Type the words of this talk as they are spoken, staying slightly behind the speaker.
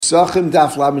Pesachim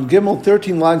Daf Lamed Gimel,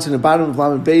 13 lines in the bottom of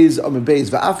Lamed Beis, Amud Beis.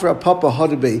 Va'afra Papa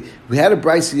Hadabei. We had a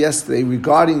brisa yesterday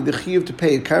regarding the chiyuv to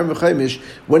pay a karen v'chaimish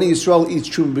when a Yisrael eats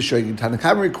truma b'shogeg.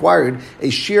 Tanakam required a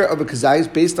share of a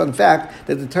kazayis based on the fact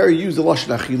that the Torah used the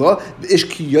lashon achila, ish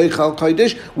ki yoichal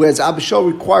kodesh, whereas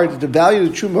Abishol required that the value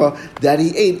of the truma that he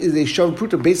ate is a shav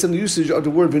pruta based on the usage of the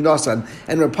word v'nasan.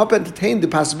 And Rav Papa entertained the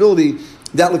possibility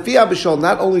that Lefi Abishol,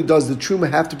 not only does the truma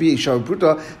have to be a shav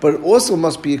pruta, but it also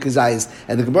must be a kazayis.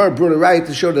 And the Gemara brought a right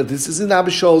to show that this is in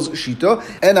Abishol's shita,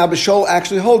 and Abishol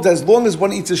actually holds that as long as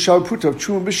one eats a shav pruta of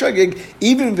truma b'shogeg,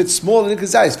 even if it's smaller than a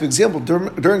kazayis, for example,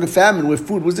 during a famine where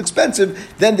food was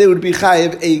expensive, then they would be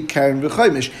chayiv a karen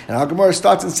v'chaimish. And our Gemara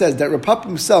starts and says that Rav Papa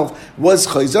himself was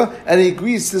chayza, and he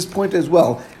agrees to this point as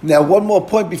well. Now, one more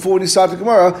point before we start the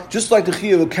Gemara, just like the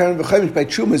chiyuv of karen v'chaimish by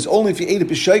truma is only if you ate it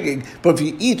b'shogeg, but if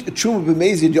you eat a truma b'mezid,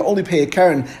 you only pay a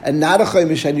karen and not a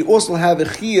chaimish, and you also have a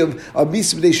chiyuv of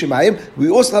misa b'dei shemayim. We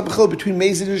also have a chiyuv between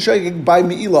mezid and shogeg by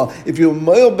me'ilah. If you're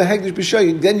moil behegdish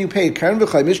b'shogeg, then you pay a karen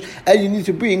v'chaimish, and you need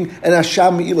to bring an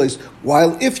asham me'ilas.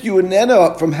 While if you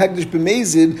nena from hegdish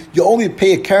b'mezid, you only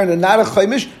pay a karen and not a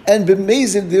chaimish, and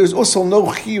b'mezid there's also no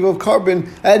chiyuv of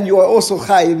carbon, and you are also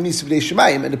chayiv misa b'dei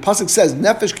shemayim. And the pasuk says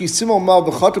nefesh ki simol mal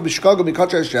b'chata b'shkaga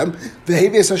b'katra Hashem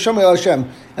v'hevias Hashem el Hashem.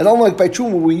 And unlike by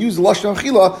truma, we use the lashon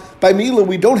achila, by me'ilah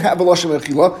we don't have a lashon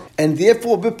achila, and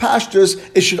therefore b'pashtus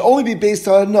it should only be based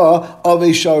on a na of a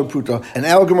shara pruta. And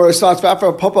our Gemara starts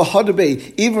v'afar Papa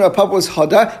Hadabei. Even Rav Papa was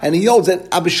hada, and he holds that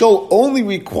Abishol only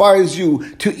requires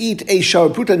you to eat a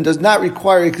shara pruta and does not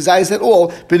require a kazayis at all.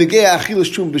 B'negei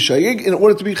achilas truma b'shayig in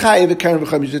order to be chayiv a karen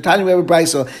v'chaimish. The time we have a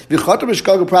brisa v'chata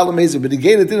b'shkaga problem mezid.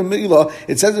 B'negei the din of me'ilah,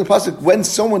 it says in the pasuk when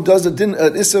someone does a din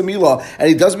issa me'ilah and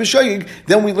he does b'shayig,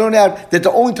 then we learn out that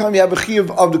the only time you have a chiyuv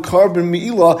of the carbon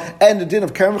me'ilah and the din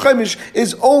of karen v'chaimish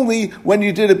is only when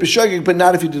you did it b'shogeg, but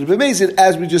not if you did it b'mezid,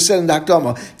 as we just said in the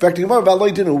Hakdama. In fact, the Gemara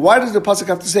v'aloi dinner. Why does the pasuk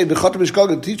have to say v'chata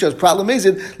b'shkaga to teach us prat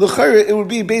l'mezid? L'chayre it would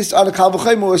be based on a kal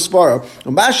v'chaim or a svara.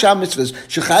 Ma'asham mitzvahs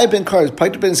shechayev ben kares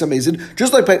paita ben samezid.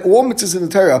 Just like by all mitzvahs in the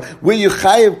Torah, where you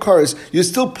chayev kares, you're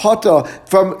still pata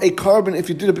from a carbon if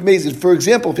you did it b'mezid. For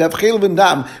example, if you have chelav and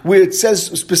dam, where it says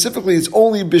specifically it's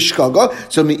only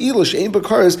b'shkaga, so me'ilah she'ein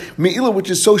b'kares, me'ilah which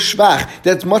is so shvach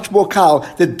that's much more kal,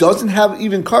 that doesn't have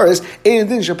even kares, ein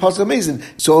din shapasa amazing.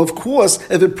 So of course,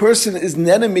 if a person is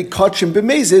nenemi kachim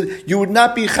b'mezid, you would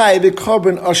not be chayiv a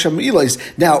carbon asham ilais.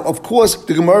 Now, of course,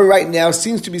 the Gemara right now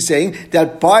seems to be saying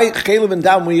that by chelav and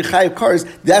dam when you chayiv kares,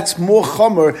 that's more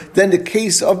chomer than the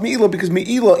case of me'ilah, because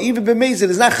me'ilah even b'mezid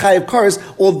is not chayiv kares,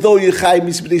 although you chayiv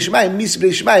misa b'dei shemayim. Misa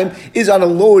b'dei shemayim is on a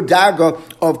lower daga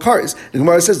of kares. The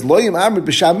Gemara says loyim amrid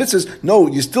b'sham mitzvahs. No,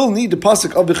 you still need the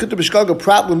pasuk of the chita b'shkaga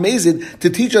prat l'mezid to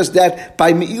teach us that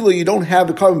by me'ilah you don't have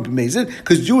the carbon b'mezid,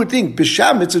 because you would think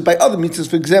b'sham mitzvahs by other mitzvahs,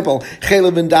 for example,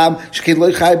 chelav and dam shekei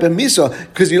lo chayiv b'misa,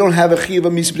 because you don't have a chiyuv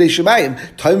of misa b'dei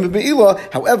shemayim. Time of me'ilah,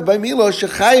 however, by me'ilah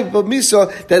shechayiv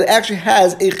b'misa that actually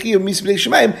has a chiyuv of misa b'dei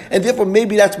shemayim, and therefore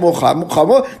maybe that's more chama.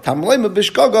 Tamaleim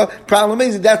b'shkaga prat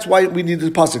l'mezid. That's why we need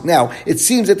the pasuk. Now it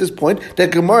seems at this point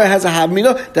that Gemara has a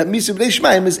havmina that misa b'dei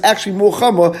shemayim is actually more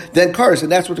chama than kares,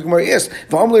 and that's what the Gemara is.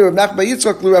 V'amlei Rav Nachman bar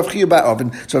Yitzchak l'Rav Chiya bar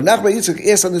Oven. So Rav Nachman bar Yitzchak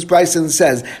asks on this price and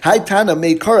says, "Hi Tana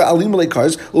may kara alimale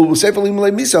kares u'seif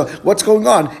alimale misa." What's going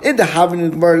on in the Havin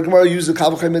and Gemara? The Gemara uses the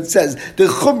Kal V'chaim and says the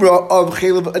chumrah of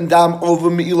chelav and dam over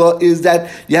me'ilah is that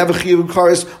you have a chiyuv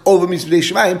kares over misa b'dei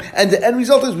shemayim, and the end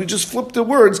result is we just flip the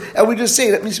words and we just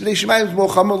say that misa b'dei shemayim is more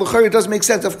chama. L'chari it doesn't make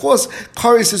sense. Of course,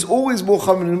 kares is always more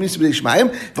chama than misa b'dei shemayim.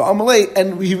 V'amalei,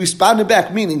 and he responded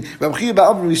back, meaning Rav Chiya bar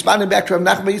Oven responded back to Rav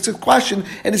Nachman bar Yitzchak's question,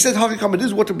 and he said, "Hakikam, this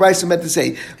is what the Brisa meant to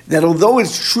say, that although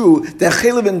it's true that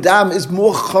chelav and dam is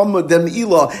more chama than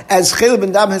me'ilah, as chelav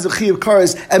and dam has a chiyuv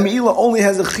kares and me'ilah only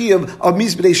has a chiyuv of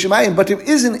misa b'dei shemayim, but there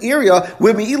is an area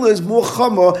where me'ilah is more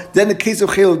chama than the case of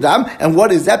chelav and dam, and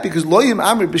what is that? Because loyim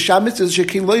amrit b'sham mitzvahs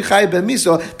shekin loy chayiv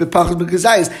b'misa b'pachas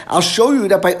b'kazayis. I'll show you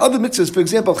that by other mitzvahs, for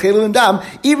example, chelav and dam,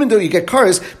 even though you get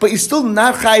kares, but you're still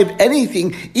not chayiv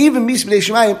anything, even misa b'dei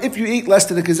shemayim, if you eat less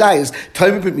than the kazayis.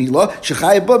 Taimim b'me'ilah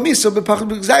shechayiv b'misa b'pachas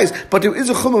b'kazayis. But there is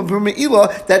a chumah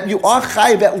b'me'ilah that you are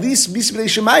chayiv at least misa b'dei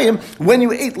shemayim when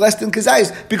you ate less than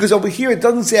kazayis, because over here it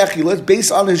doesn't say achila, it's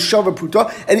based on his shava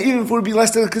pruta, and even if it would be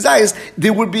less than kazayis,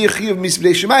 there would be a chiyuv misa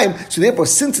b'dei shemayim. So therefore,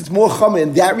 since it's more chama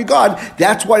in that regard,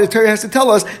 that's why the Torah has to tell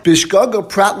us b'shkaga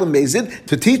prat l'mezid,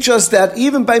 to teach us that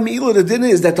even by me'ilah the din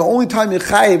is that the only time you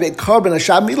chayiv a carbon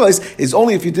asham me'ilah is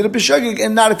only if you did it b'shogeg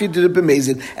and not if you did it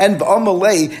b'mezid. And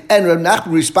v'amalei, and Rav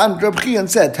Nachman responded to Rav Chiya and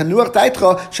said, Tanuach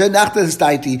daitcha she'nachta his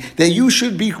daiti, that you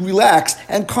should be relaxed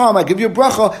and calm. I give you a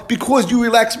bracha because you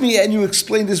relax me and you explain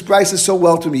explained this brisa so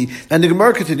well to me. And the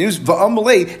Gemara continues,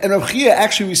 Va'amalei, and Rav Chia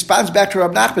actually responds back to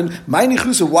Rav Nachman, my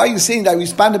nichusa, why are you saying that I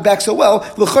responded back so well?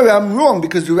 L'chora, I'm wrong,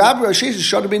 because the Rabbi Rav Sheshes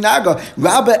Shada Benaga,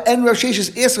 Rabbi and Rav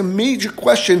Sheshes asked a major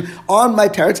question on my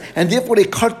teretz, and therefore they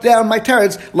cut down my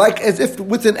teretz like as if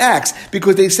with an axe,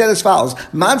 because they said as follows,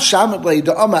 Man Shamat Lei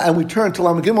Da'ama, and we turn to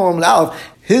Lam Gimel Lam Aleph,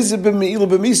 his b'meila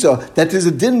b'misa, that there's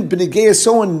a din b'negeya,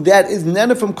 someone that is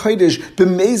nana from kodesh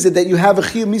b'mezid, that you have a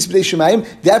chiyuv misa b'nei shemayim.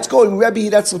 That's going Rabbi.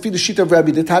 That's the shita of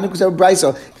Rabbi. The Tanakh was a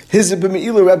brisa. His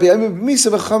b'meila Rabbi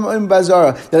b'misa v'cham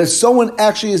bazara, that if someone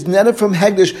actually is nana from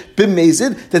hegdish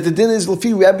b'mezid, that the din is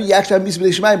lefi Rabbi you actually have misa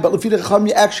b'nei shemayim, but lefi the chacham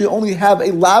you actually only have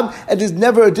a lab, and there's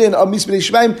never a din of misa b'nei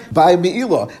shemayim by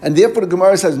meila. And therefore the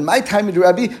Gemara says, my time of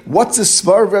Rabbi, what's the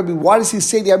svar of Rabbi? Why does he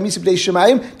say they have misa b'nei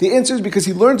shemayim? The answer is because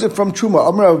he learns it from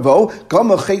Truma. He learns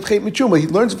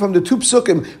it from the two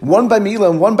psukim, one by Meila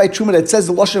and one by Truma, that says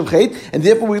the lashon of Chet, and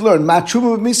therefore we learn Ma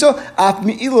Truma b'Misa, Af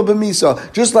Meila b'Misa.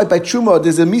 Just like by Truma,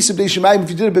 there's a Misa b'nei shemayim if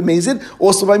you did it b'Mezid.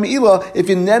 Also by Meila, if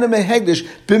you nana mehegdish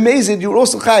b'Mezid, you're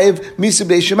also chayiv Misa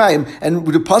b'nei shemayim. And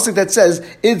with the pasuk that says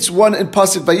it's one in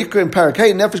pasuk Vayikra and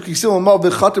Parakay Nefesh Kisil Amal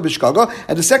v'Chata b'Shkaga,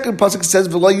 and the second pasuk says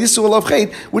V'lo Yisu Alav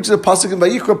Chet, which is a pasuk in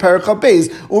Vayikra Parakah Beis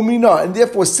Umina. And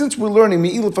therefore, since we're learning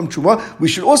Meila from Truma, we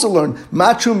should also learn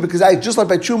Ma Truma, because just like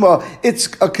by Truma, it's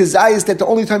a kazayis that the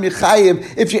only time you chayiv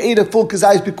if you ate a full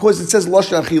kazayis because it says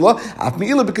lashon achila. Af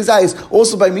meila b'kazayis,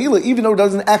 also by meila, even though it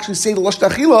doesn't actually say the lashon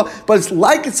achila, but it's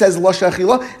like it says lashon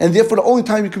achila, and therefore the only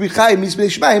time you can be chayiv misbei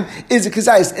shemaim is a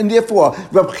kazayis. And therefore,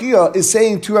 Rav Chia is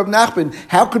saying to Rav Nachman,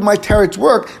 how could my teretz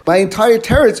work? My entire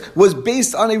teretz was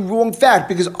based on a wrong fact,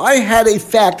 because I had a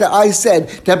fact that I said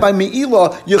that by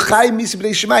meila you chayiv misbei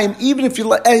shemaim even if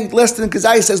you ate less than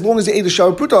kazayis, as long as you ate a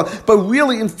shara pruta. But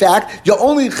really, in fact, you're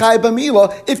only chai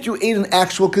b'mila if you ate an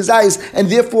actual kazayis, and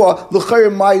therefore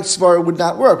l'chayr my svara would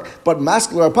not work. But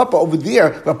Maskal Rav Papa over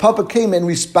there, Rav Papa came and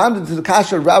responded to the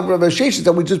kasha of Rav Sheshes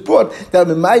that we just brought, that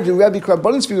Memaydin Rabbi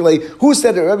Karbanim Svirulei, who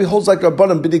said that Rabbi holds like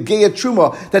Rabbanim b'degeya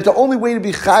truma, that the only way to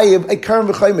be chayiv a karam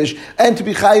v'chaymish and to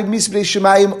be chayiv misbei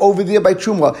shemayim over there by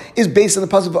truma is based on the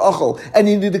pasuk v'achol, and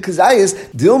you need the kazayis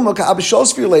dilma ka'abishol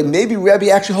Svirulei. Maybe Rabbi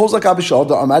actually holds like Abishol.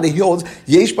 The Amada he holds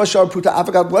yesh bashar pruta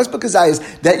afakat blessed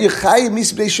b'kazayis, that you chayiv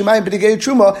misbei shemayim b'degeya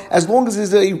truma as long as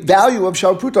there's a value of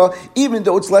shar pruta, even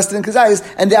though it's less than kazayis,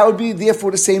 and that would be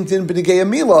therefore the same thing b'degeya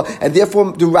mila, and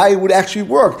therefore the raya would actually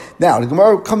work. Now the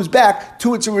Gemara comes back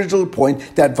to its original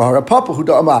point that v'hara papa hu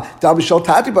da'ama da'abishol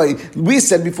tatibai. We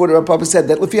said before the Rav Papa said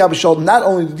that lefi abishol not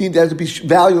only need there to be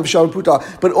value of shar pruta,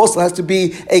 but also has to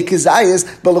be a kazayis.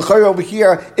 But l'chayr over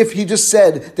here, if he just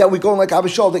said that we're going like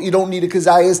abishol, that you don't need a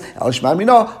kazayis, al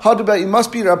shmamina hadaba, it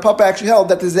must be the Rav Papa actually held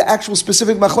that there's the actual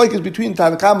specific machlokes between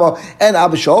Tanakama and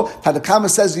Abishol. Tanakama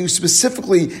says you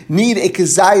specifically need a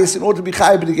kazayis in order to be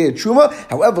chayiv b'degeya truma.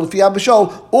 However, if you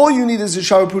Abishol, all you need is a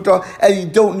shara pruta, and you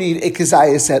don't need a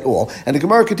kazayis at all. And the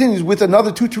Gemara continues with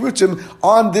another two terutzim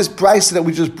on this brisa that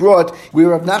we just brought, where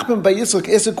Rav Nachman by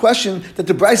Yitzchak asked a question that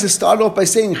the brisa started off by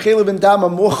saying chelev and dam are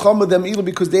more chama than meila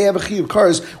because they have a chiyuv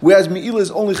kares, whereas meila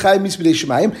is only chayiv misbedei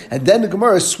shemayim. And then the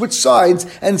Gemara switched sides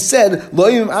and said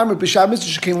loyim amr b'sham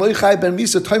mitzvah shekein loy chayiv ben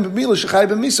misa time of meila shechayiv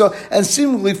ben misa, and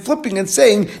seemingly flipping and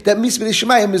saying that misbedei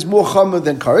shemayim is more chama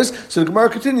than kares. So the Gemara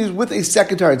continues with a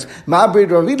second teretz. Ma'abred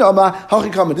Ravina ma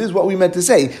hachikama. This is what we meant to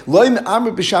say. Loyim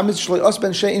amr b'sham mitzvah shloy os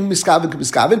ben shein miskaven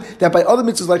k'miskaven, that by other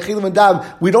mitzvahs like chelev and dam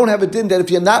we don't have a din that if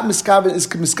you're not miskaven is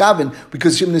k'miskaven,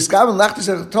 because shem miskaven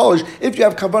lachtis echatolish, if you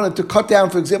have kavanah to cut down,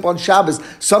 for example, on Shabbos,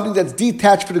 something that's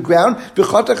detached from the ground,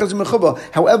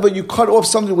 however, you cut off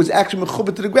something that was actually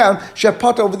mechuba to the ground,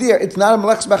 shepata over there, it's not a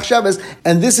melechs b'Shabbos,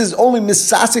 and this is only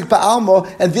misasik ba'alma,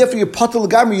 and therefore you pata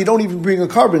l'gamri, you don't even bring a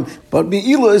carbon. But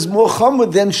me'ila is more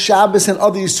chamud than Shabbos and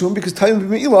other yisum, because time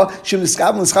me'ila shem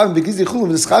niskaven l'schaven bekizi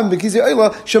chulim l'schaven bekizi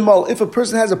oila shemal. If a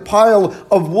person has a pile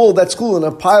of wool that's chulin,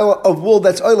 a pile of wool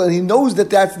that's oila, and he knows that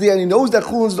that's there, and he knows that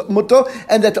chulin is mutter,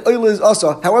 and that the oila is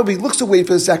asa. However, he looks away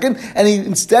for a second, and he,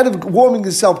 instead of warming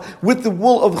himself with the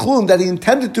wool of chulin that he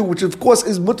intended to, which of course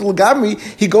is mutter l'gamri,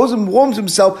 he goes and warms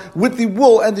himself with the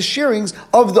wool and the shearings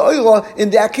of the oila.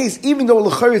 In that case, even though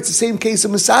l'chayr it's the same case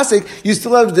of misasik, you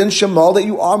still have then shemal that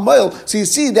you are male. So you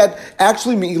see that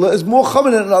actually meila is more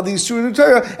chaman than other yisurin in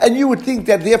Torah, and you would think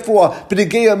that therefore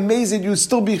b'negei amazing you would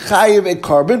still be chayiv a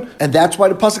carbon, and that's why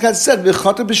the pasuk has said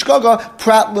v'chata b'shkaga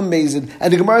prat l'mazin.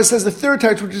 And the Gemara says the third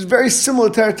teretz, which is very similar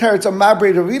to teretz of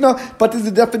Mabrei Ravina, but there's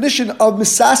the definition of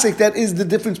misasik that is the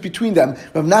difference between them.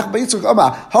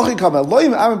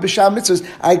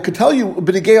 I could tell you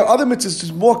b'negei other mitzvahs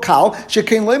is more kal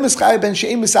shekein loy mischayiv ben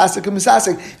she'im misasik and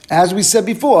misasik. As we said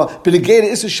before, b'negei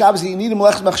is a Shabbos you need a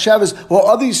melech machshavas machshavas or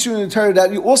other yisurim in the Torah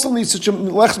that you also need such a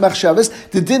lech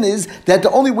machshavas. The din is that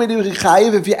the only way to be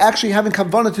chayiv if you're actually having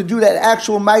kavanah to do that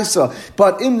actual ma'isa.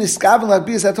 But in niskaven like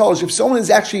bias atolish, if someone is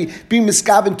actually being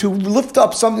miskaven to lift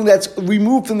up something that's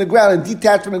removed from the ground and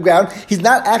detached from the ground, he's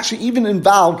not actually even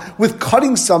involved with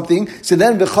cutting something. So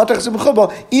then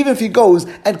even if he goes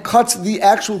and cuts the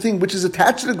actual thing which is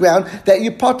attached to the ground, that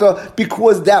you potter,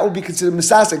 because that would be considered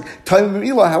misasik. However,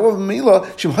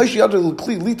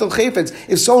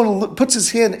 if someone puts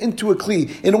his hand into a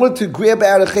kli in order to grab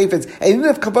out a chayfetz, and he didn't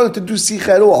have kavanah to do sicha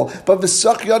at all, but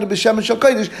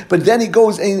then he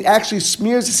goes and he actually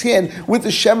smears his hand with the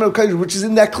shemer kodesh, which is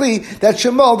in that kli, that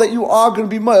shemal that you are going to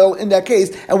be moil in that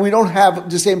case, and we don't have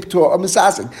the same Torah of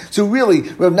misasik. So really,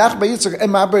 Rav Nachman Yitzchak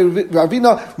and Ma'abrei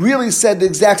Ravina really said the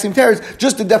exact same teretz.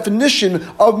 Just the definition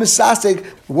of misasik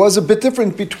was a bit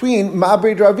different between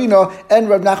Ma'abrei Ravina and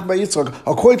Rav Nachman Yitzchak.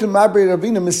 According to Ma'abrei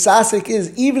Ravina, misasik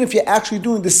is even if you're actually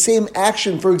doing the same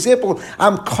action. For example,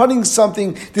 I'm cutting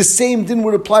something, the same din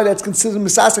would apply. That's considered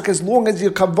misasik as long as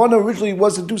your kavanah originally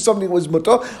was to do something that was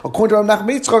mutter. According to Rav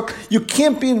Nachman Yitzchak, you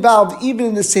can't be involved even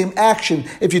in the same action.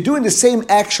 If you're doing the same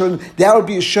action, that would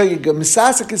be a shayig.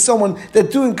 Misasik is someone that's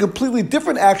doing a completely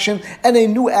different action, and a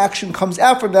new action comes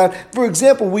after that. For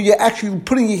example, where you're actually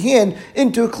putting your hand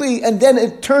into a kli, and then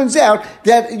it turns out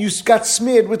that you got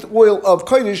smeared with oil of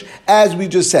kodesh, as we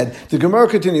just said. The Gemara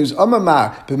continues, we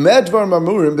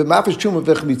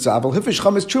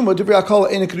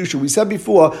said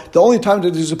before, the only time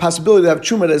that there's a possibility to have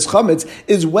truma that is chametz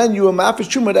is when you were mafish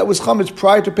truma that was chametz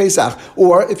prior to Pesach,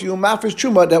 or if you were mafish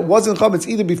truma that wasn't chametz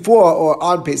either before or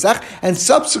on Pesach, and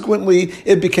subsequently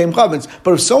it became chametz.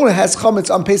 But if someone has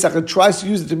chametz on Pesach and tries to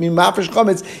use it to be mafish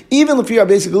chametz, even if you are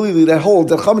basically that hold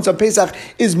that chametz on Pesach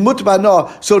is mutbana,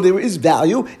 so there is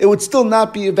value, it would still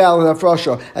not be a valid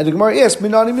afrasha. And the Gemara asks,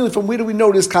 from where do we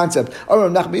know this concept? We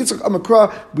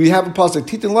have a pasuk,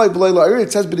 titin loy b'loy lo'ir.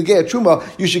 It says b'negei truma,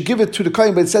 you should give it to the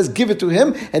kohen, but it says give it to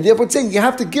him, and therefore it's saying you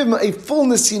have to give him a full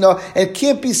nesina, and it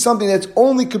can't be something that's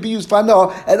only could be used for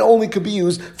anah and only could be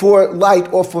used for light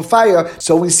or for fire.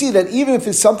 So we see that even if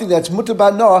it's something that's mutar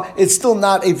b'anah, it's still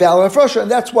not a valid afrasha,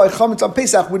 and that's why chametz on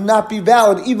Pesach would not be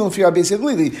valid even if you are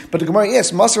basically. But the Gemara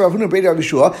asks, Masar Ravuna Brei Rav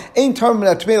Yeshua, ain't tarmin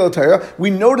at Tmei L'Torah. We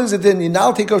notice that then you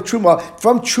now take off truma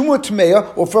from truma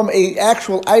tmeya or from a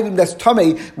actual item that's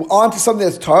tamei onto something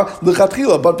that's tar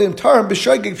l'chatchila. But then tar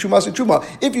b'shoigeg truma truma.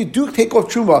 If you do take off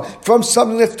truma from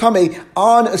something that's tamei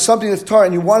on something that's tar,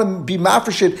 and you want to be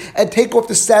mafresh it and take off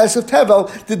the status of tevel,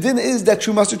 the din is that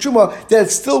truma that it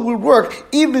still would work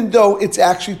even though it's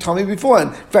actually tamei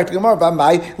beforehand. In fact, the Gemara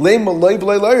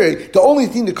the only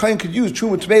thing the kohen could use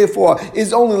truma tmeya for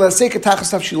is only l'seika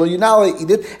tachas tafshila. You're not allowed to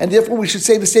eat it, and therefore we should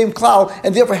say the same klal.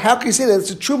 And therefore, how can you say that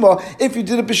it's a truma if you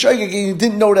did it b'shoigeg and you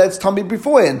didn't know that it's tamei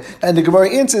beforehand? And the Gemara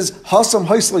answers, Hasam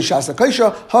haisli shasa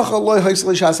kaisha, hacha loy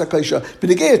haisli shasa kaisha. But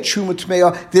again, truma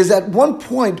tmeya, there's at one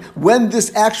point when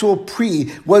this actual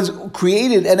pre was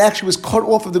created and actually was cut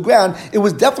off of the ground, it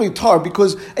was definitely tar,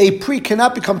 because a pre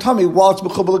cannot become tamei while it's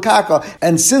mechubal l'kaka.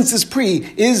 And since this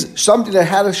pre is something that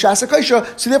had a shasa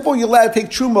kaisha, so therefore you're allowed to take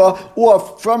truma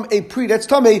off from a pre that's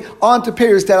tamei onto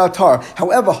pairs that are tar.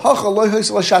 However, hacha loy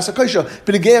haisli shasa kaisha,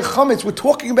 but again, chametz, we're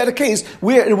talking about a case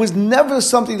where it was never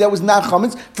something that was not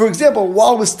chametz. For example,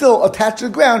 while it was still attached to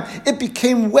the ground, it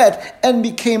became wet and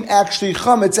became actually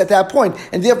chametz at that point.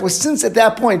 And therefore, since at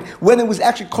that point, when it was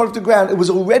actually caught off the ground, it was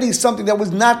already something that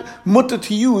was not mutter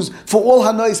to use for all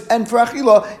hanois and for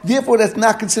achila. Therefore, that's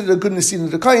not considered a good nesin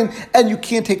of the kohen, and you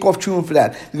can't take off truma for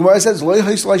that. The Gemara says, what's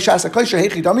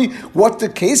the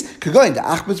case?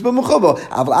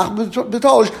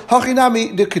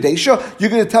 You're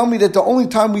going to tell me that the only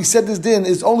time we said this din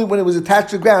is only when it was attached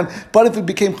to the ground, but if it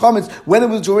became chametz when it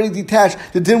was already detached,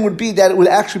 the din would be that it would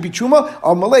actually be truma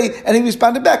or malay, and he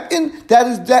responded back in. That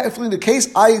is definitely the case.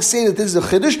 I say that this is a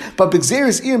chiddush, but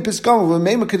b'gzeres irin piskam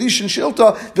v'meima kadishin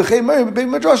shilta v'chei merim b'bein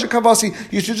madrasha kavasi.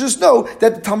 You should just know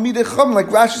that the Talmidei Chacham, like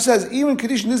Rashi says, irin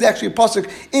kadishin is actually a pasuk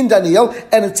in Daniel,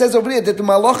 and it says over there that the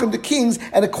malachim, the kings,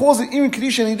 and it calls it irin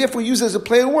kadishin, and he therefore uses it as a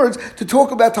play on words to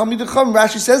talk about Talmidei Chacham.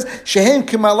 Rashi says shehem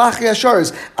k'malachi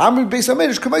asharis amri beis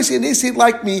hamedrash kamaisi, and they say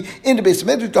like me in the beis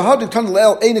hamedrash tahad tan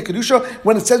le'el eina kedusha.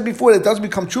 When it says before that it does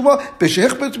become truma,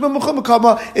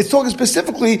 it's talking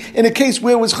specifically in a case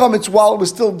where it was chametz while it was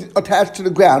still attached to the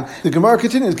ground. The Gemara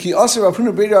continues, Ki Aser Rav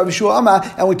Huna Brei Rav Yeshua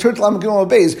Ama, and we turn to Lamed Gimel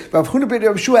Beis. Rav Huna Brei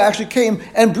Rav Yeshua actually came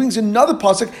and brings another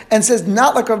pasuk and says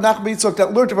not like Rav Nachman Yitzchak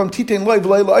that learned from Titein Loy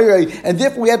V'Loy Lo'irei, and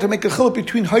therefore we had to make a chiluk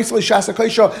between Haisle Shasa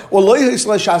Kaisha or Loy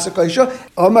Haisle Shasa Kaisha.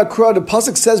 Amar Kra, the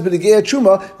pasuk says B'Negei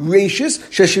Truma Reishis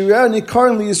Sheshirah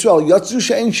Nikarin LiYisrael Yatzu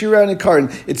She'en Shirah Nikarin.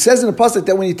 It says in the pasuk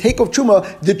that when you take off truma,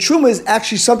 the truma is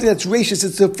actually something something that's rachis,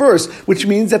 it's the first, which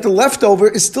means that the leftover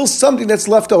is still something that's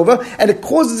left over, and it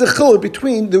causes a chilul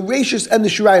between the rachis and the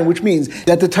shirayim, which means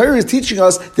that the Torah is teaching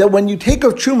us that when you take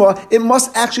of truma, it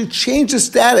must actually change the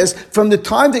status from the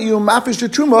time that you mafish the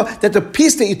truma, that the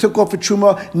piece that you took off of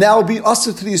truma now will be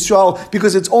usher to the Yisrael,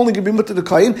 because it's only going to be mutter to the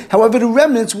kain. However, the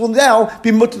remnants will now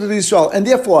be mutter to the Yisrael, and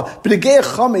therefore, b'negei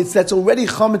chametz that's already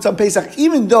chametz on Pesach,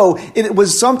 even though it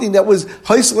was something that was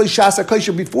haisel shasa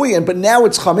kosher beforehand, but now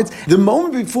it's chametz. The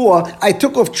moment before I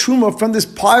took off truma from this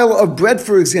pile of bread,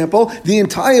 for example, the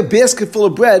entire basket full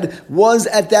of bread was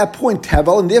at that point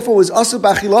tevel, and therefore was asur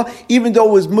b'achila, even though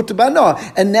it was mutter b'ana.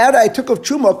 And now that I took off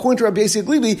truma, according to Rabbi Yossi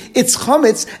Glivi, it's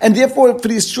chametz, and therefore for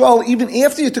the Yisrael, even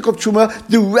after you took off truma,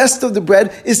 the rest of the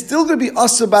bread is still going to be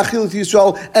asur b'achila to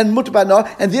Yisrael and mutter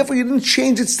b'ana, and therefore you didn't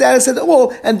change its status at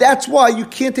all, and that's why you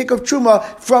can't take off truma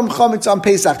from chametz on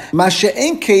Pesach.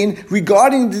 Masha'en kain,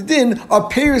 regarding the din, are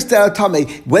peiros that are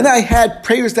tamei. When I had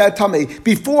peiros that are tamei,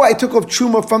 before I took off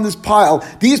truma from this pile,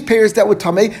 these peiros that were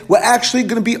tamei were actually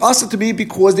going to be asur to me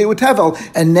because they were tevel.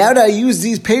 And now that I use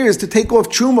these peiros to take off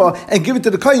truma and give it to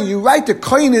the kohen, you're right, the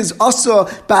kohen is asur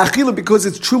ba'achila because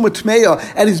it's truma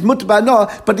tmeya and he's mutter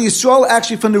b'ana, but the Yisrael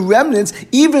actually from the remnants,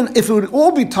 even if it would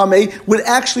all be tamei, would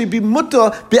actually be mutter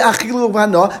ba'achila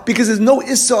b'ana, because there's no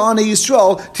issa on a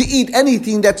Yisrael to eat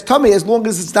anything that's tamei as long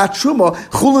as it's not truma.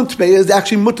 Chulun tmeya is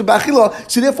actually mutter b'achila,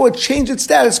 so therefore it changed its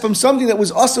status from something that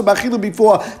was asur b'achila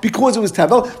before because it was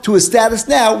tevel to a status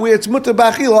now where it's mutter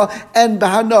b'achila and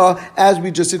b'hana, as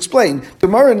we just explained. The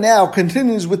Gemara now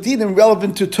continues with dinim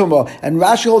relevant to tumah, and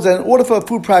Rashi holds that in order for a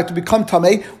food product to become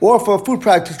tamei, or for a food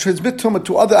product to transmit tumah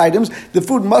to other items, the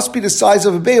food must be the size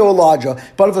of a beya or larger.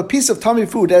 But if a piece of tamei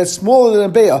food that is smaller than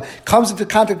a beya comes into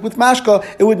contact with mashka,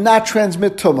 it would not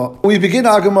transmit tumah. We begin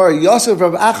our Gemara. Yosef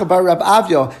Rav Acha bar Rav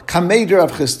Avya kamei de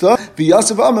Rav Chisda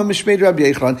v'Yosef Amma mishmei de Rav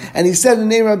Yechon, and he said in the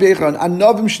name of Rav Yechon,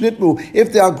 Anavim shnitmu,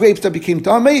 if there are grapes that became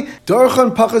tamei,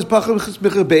 dorchan pachas pachas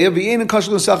beya v'yein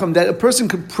kashal sachem, that a person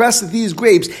could press these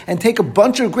grapes and take a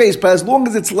bunch of grapes, but as long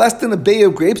as it's less than a beya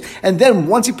of grapes, and then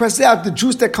once he presses out, the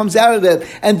juice that comes out of that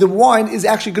and the wine is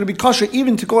actually going to be kosher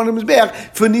even to go on the mizbeach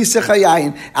for nisach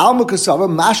hayayin. Alma kasava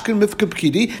mashkin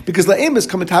mifkapkidi, because laemis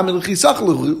kamatam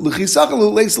lechisachalu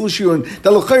leisel shirun.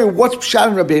 That l'chayr what's pshat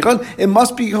in Rabbi Yechon, it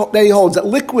must be that he holds that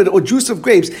liquid or juice of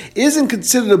grapes isn't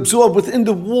considered absorbed within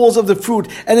the walls of the fruit,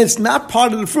 and it's not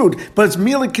part of the fruit, but it's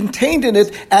merely contained in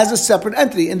it as a separate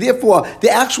entity, and therefore the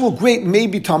actual grape may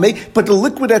be tamei, but the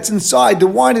liquid that's inside, the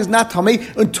wine, is not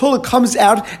tamei until it comes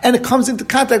out and it comes into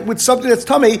contact with something that's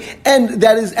tamei, and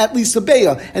that is at least a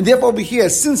beya. And therefore over here,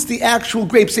 since the actual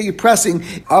grapes that you're pressing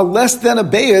are less than a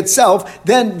beya itself,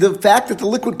 then the fact that the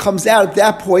liquid comes out at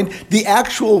that point, the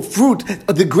actual fruit,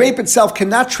 the grape itself,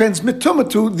 cannot transmit tumah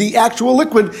to the actual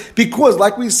liquid, because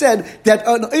like we said, that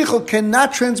an eichel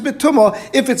cannot transmit tumah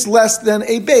if it's less than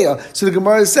a beya. So the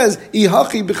Gemara says,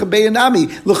 Ihachi b'chabeya nami,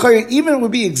 even if it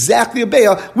would be exactly a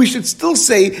beya, we should still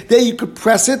say that you could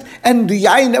press it, and the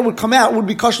yayin that would come out would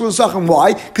be kosher l'sachem.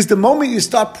 Why? Because the moment you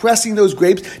start pressing those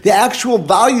grapes, the actual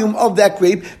volume of that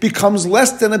grape becomes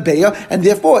less than a beya, and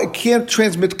therefore it can't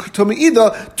transmit tumah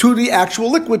either to the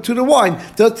actual liquid, to the wine.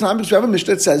 The time is Rabbi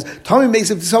Mishnah says, Tommy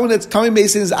Mason, if someone that's Tommy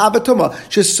Mason is abatuma,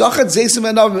 shesachat zeisim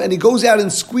anavim, and he goes out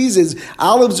and squeezes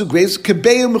olives or grapes,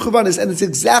 kebeya mechuvanis, and it's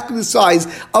exactly the size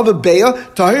of a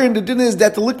beya. Tahir, and the din is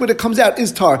that the liquid that comes out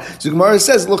is tar. So Gemara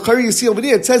says, l'chari, you see over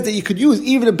there, it says that you could use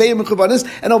even a beya mechuvanis,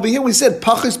 and over here we said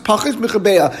pachis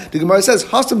mechabeya. The Gemara says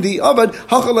hasam di avad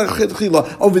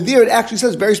hachalachitchila. Over there it actually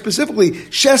says very specifically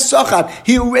shes sachat.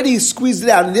 He already squeezed it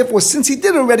out, and therefore since he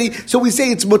did already, so we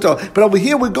say it's mutter. But over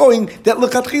here we're going that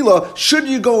lechatchila, should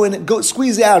you go and go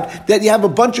squeeze out that you have a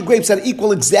bunch of grapes that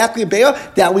equal exactly a beya,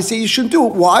 that we say you shouldn't do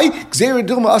it. Why?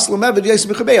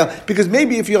 Because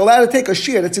maybe if you're allowed to take a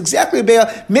shear that's exactly a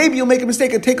beya, maybe you'll make a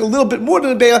mistake and take a little bit more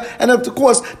than a beya, and of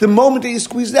course the moment that you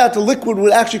squeeze it out, the liquid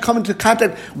would actually come into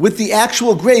contact with the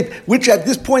actual grape, which at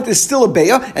this point is still a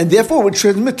beya, and therefore would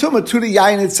transmit tumah to the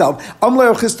yayin itself. Amle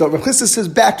Rav Chisda. Rav Chisda says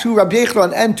back to Rabbi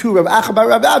Yechon and to Rav Acha bar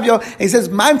Rav Avya, and he says,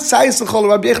 Man sayis l'chol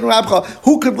Rabbi Yechon Rabcha,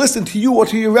 who could listen to you or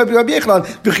to your Rabbi Yechon?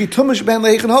 V'chi tumish ben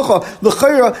leichen hocha.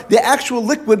 L'chayra, the actual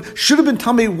liquid should have been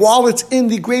tummy while it's in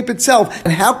the grape itself.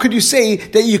 And how could you say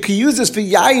that you could use this for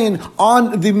yayin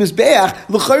on the mizbeach?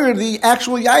 L'chayra, the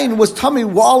actual yayin was tummy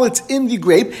while it's in the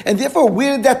grape, and therefore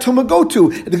where did that tumah go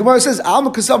to? The Gemara says,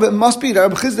 Alma kasav, it must be that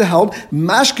Rabbi Chisda held,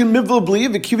 Mashkin mivl bli,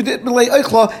 v'kivid it malei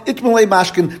eichla, it malei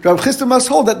mashkin. Rabbi Chisda must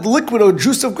hold that the liquid or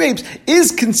juice of grapes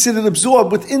is considered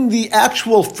absorbed within the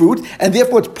actual fruit, and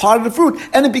therefore it's part of the fruit,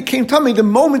 and it became tummy. The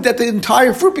moment that the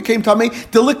entire fruit became tummy,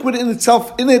 the liquid in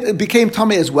itself, in it became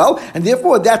tummy as well, and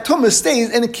therefore that tumah stays,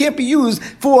 and it can't be used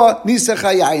for nisach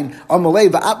hayai. yayin. Amalei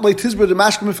va'atlei tizber the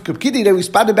mashka mifkapkidi. They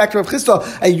responded back to Rav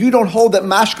Chisda, and you don't hold that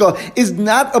mashka is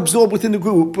not absorbed within the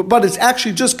group, but it's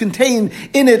actually just contained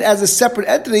in it as a separate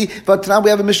entity. But now we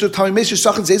have a Mishnah Tami Meisha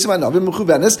Shachan Zeizim Anovim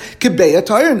Mechuvenes Kebeya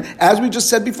Tarin. As we just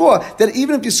said before, that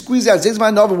even if you squeeze out Zeizim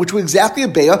Anovim, which was exactly a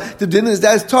beya, the din is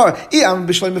that it's tar.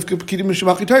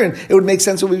 It would make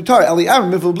sense it would be tar.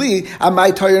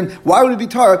 Why would it be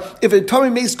tar? If a tummy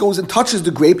mace goes and touches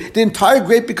the grape, the entire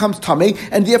grape becomes tummy,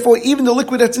 and therefore even the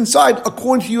liquid that's inside,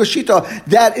 according to your shita,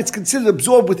 that it's considered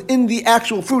absorbed within the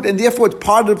actual fruit, and therefore it's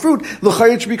part of the fruit,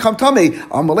 l'chayr it should become tummy.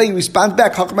 Amalei responds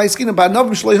back,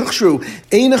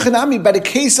 by the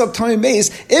case of tummy mace,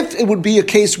 if it would be a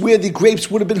case where the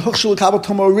grapes would have been hukshul kabel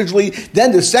tuma originally,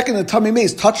 then the second the tummy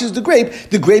mace touches the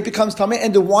grape becomes tummy,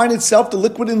 and the wine itself, the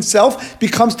liquid itself,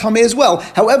 becomes tummy as well.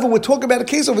 However, we're talking about a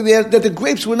case over there that the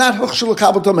grapes were not hukshul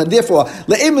kabel tuma, and therefore,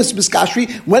 le'emus biskashri,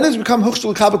 when it's become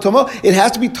hukshul kabel tuma, it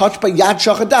has to be touched by yad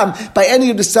shachadam, by any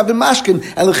of the seven mashkin,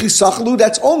 and lechisachalu,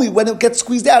 that's only when it gets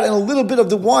squeezed out and a little bit of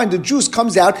the wine, the juice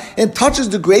comes out and touches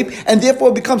the grape, and therefore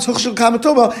it becomes hukshul kabel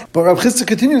tuma. But Rav Chisda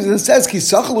continues and says,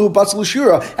 kisachalu batzal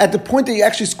shura, at the point that you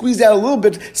actually squeezed out a little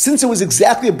bit, since it was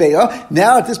exactly a beya,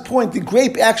 now at this point the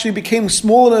grape actually became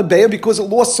smaller than a beya because it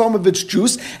lost some of its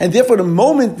juice, and therefore the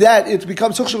moment that it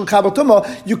becomes hukshul kabel tuma,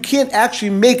 you can't actually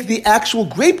make the actual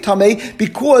grape tamei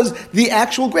because the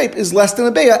actual grape is less than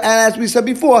a beya. And as we said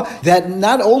before, that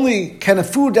not only can a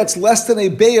food that's less than a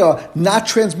beya not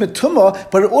transmit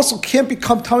tumah, but it also can't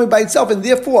become tamei by itself. And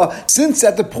therefore, since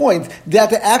at the point that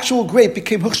the actual grape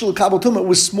became hukshul kabel tumah, it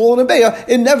was smaller than a beya,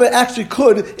 it never actually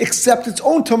could accept its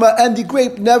own tumah, and the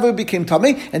grape never became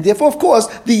tamei. And therefore, of course,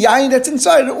 the yayin that's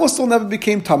inside it also never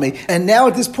became tamei. And now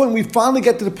at this point, we finally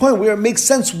get to the point where it makes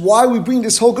sense why we bring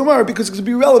this whole Gemara, because it's going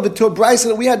to be relevant to a brisa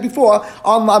that we had before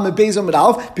on Lamed Beis Amud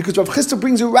Aleph, because Rav Chisda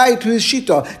brings a right to his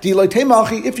shita.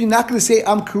 If you're not going to say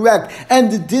I'm correct,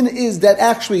 and the din is that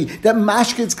actually that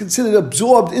mashke is considered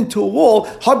absorbed into a wall,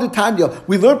 Hadatanya.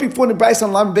 We learned before in the brisa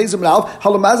on Lamed Beis Amud Aleph,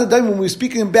 Halamazadayim, when we were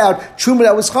speaking about truma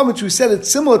that was chametz, we said it's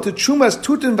similar to truma's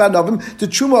tutin vanavim, the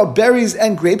truma of berries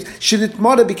and grapes. Shedit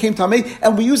mada became tamei,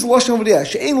 and we use the lashon over there.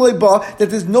 She'ein loy ba, that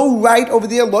there's no right over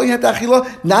there, loy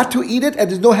hatachila, not to eat it, and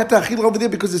there's no hatachila over there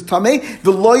because it's tamei.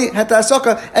 The loy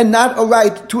hatasaka, and not a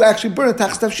right to actually burn it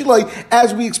tachstav shiloi,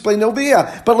 as we explained over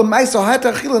here. But l'maisa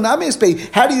hatachila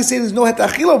namespei. How do you say there's no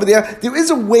hatachila over there? There is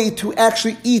a way to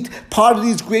actually eat part of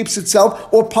these grapes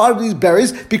itself or part of these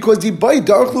berries, because the bay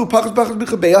darchlu pachas pachas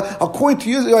b'chabeya, according to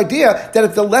your idea that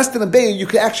if they're less than a beya, you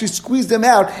can actually squeeze them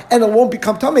out and it won't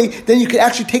become tummy, then you can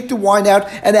actually take the wine out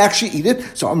and actually eat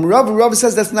it. So Rav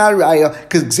says that's not a raya,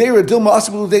 because Gzeira Dilma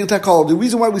Asabul Deil Takal. The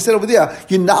reason why we said over there,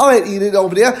 you're not allowed to eat it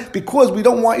over there, because we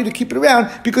don't want you to keep it around,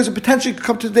 because it potentially could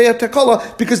come to the day of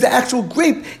Takala, because the actual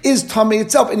grape is tummy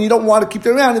itself, and you don't want to keep it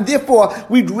around, and therefore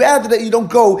we'd rather that you don't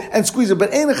go and squeeze it.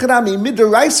 But Ein Echanami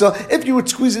Midoraisa, if you would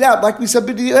squeeze it out, like we said,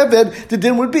 the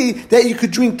din would be that you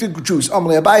could drink the juice.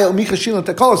 Amalei Abaye Umicha Shilin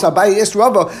Takala. So Abaye asked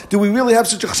Rava, do we really have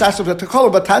such a chashash of the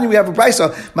Takala? But Tanya, we have a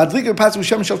brisa, Madlika Pas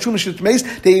Shem Shel Truma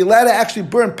Shitmeis, they allowed to actually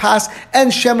burn pas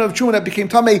and shemen of truma that became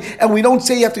tamei, and we don't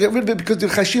say you have to get rid of it because the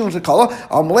chashil of the kala.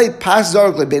 Amalei pas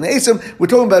zargle ben etzim. We're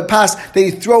talking about pas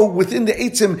they throw within the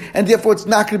etzim, and therefore it's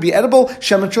not going to be edible.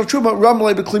 Shemen shel truma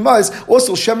ramalei b'klimais.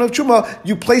 Also shemen of truma,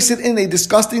 you place it in a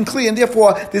disgusting kli, and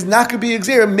therefore there's not going to be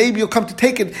exer. Maybe you'll come to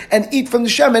take it and eat from the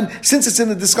shemen. Since it's in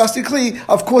a disgusting kli,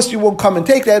 of course you won't come and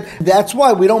take that. That's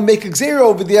why we don't make exer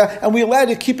over there, and we allow you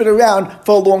to keep it around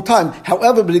for a long time.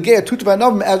 However, but again,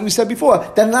 as we said before,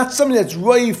 that's not something that's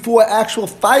ready for actual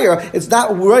fire. It's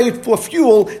not ready for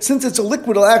fuel. Since it's a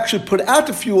liquid, it'll actually put out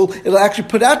the fuel. It'll actually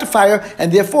put out the fire,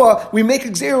 and therefore we make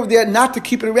exer over there not to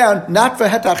keep it around, not for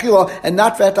hetachila and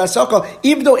not for hetasaka.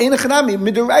 Even though enechanami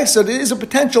midiraisa, there is a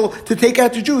potential to take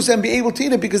out the juice and be able to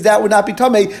eat it, because that would not be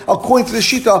tamei according to the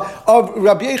shita of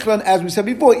Rabbi Yochanan, as we said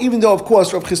before. Even though, of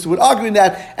course, Rav Chisda would argue in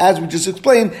that, as we just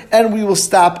explained, and we will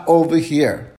stop over here.